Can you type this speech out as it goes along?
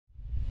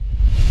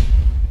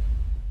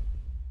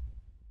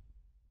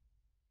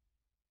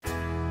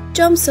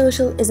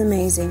JomSocial is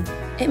amazing.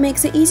 It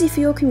makes it easy for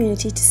your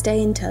community to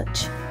stay in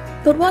touch.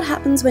 But what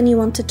happens when you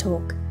want to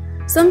talk?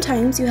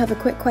 Sometimes you have a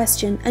quick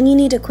question and you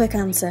need a quick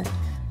answer,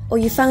 or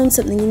you found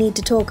something you need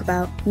to talk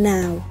about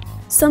now.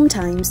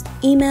 Sometimes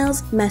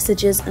emails,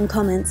 messages and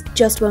comments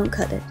just won't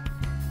cut it.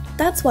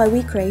 That's why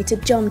we created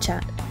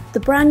JomChat, the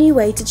brand new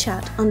way to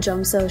chat on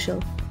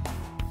JomSocial.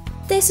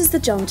 This is the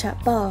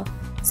JomChat bar.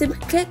 Simply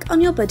click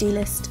on your buddy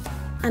list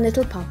and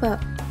it'll pop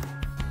up.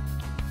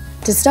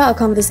 To start a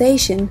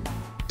conversation,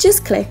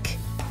 just click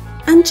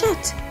and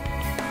chat.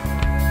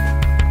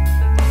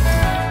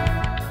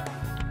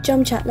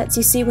 JomChat lets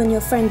you see when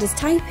your friend is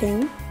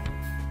typing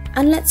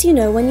and lets you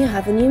know when you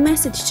have a new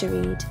message to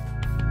read.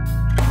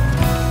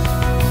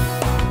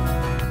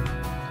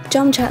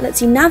 JomChat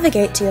lets you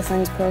navigate to your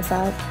friend's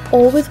profile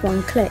all with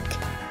one click.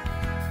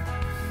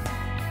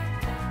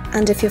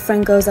 And if your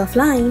friend goes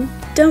offline,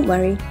 don't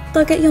worry,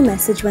 they'll get your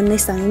message when they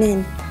sign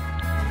in.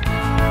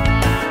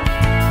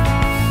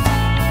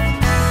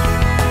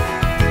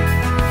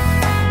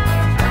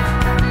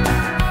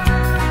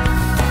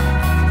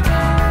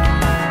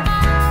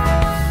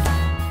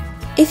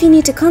 If you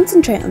need to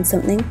concentrate on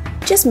something,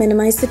 just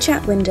minimize the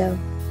chat window.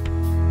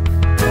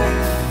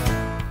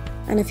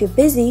 And if you're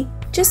busy,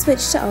 just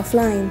switch to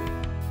offline.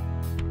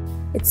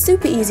 It's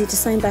super easy to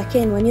sign back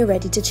in when you're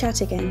ready to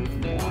chat again.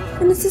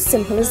 And it's as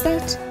simple as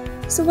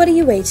that. So what are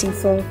you waiting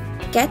for?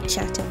 Get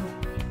chatting.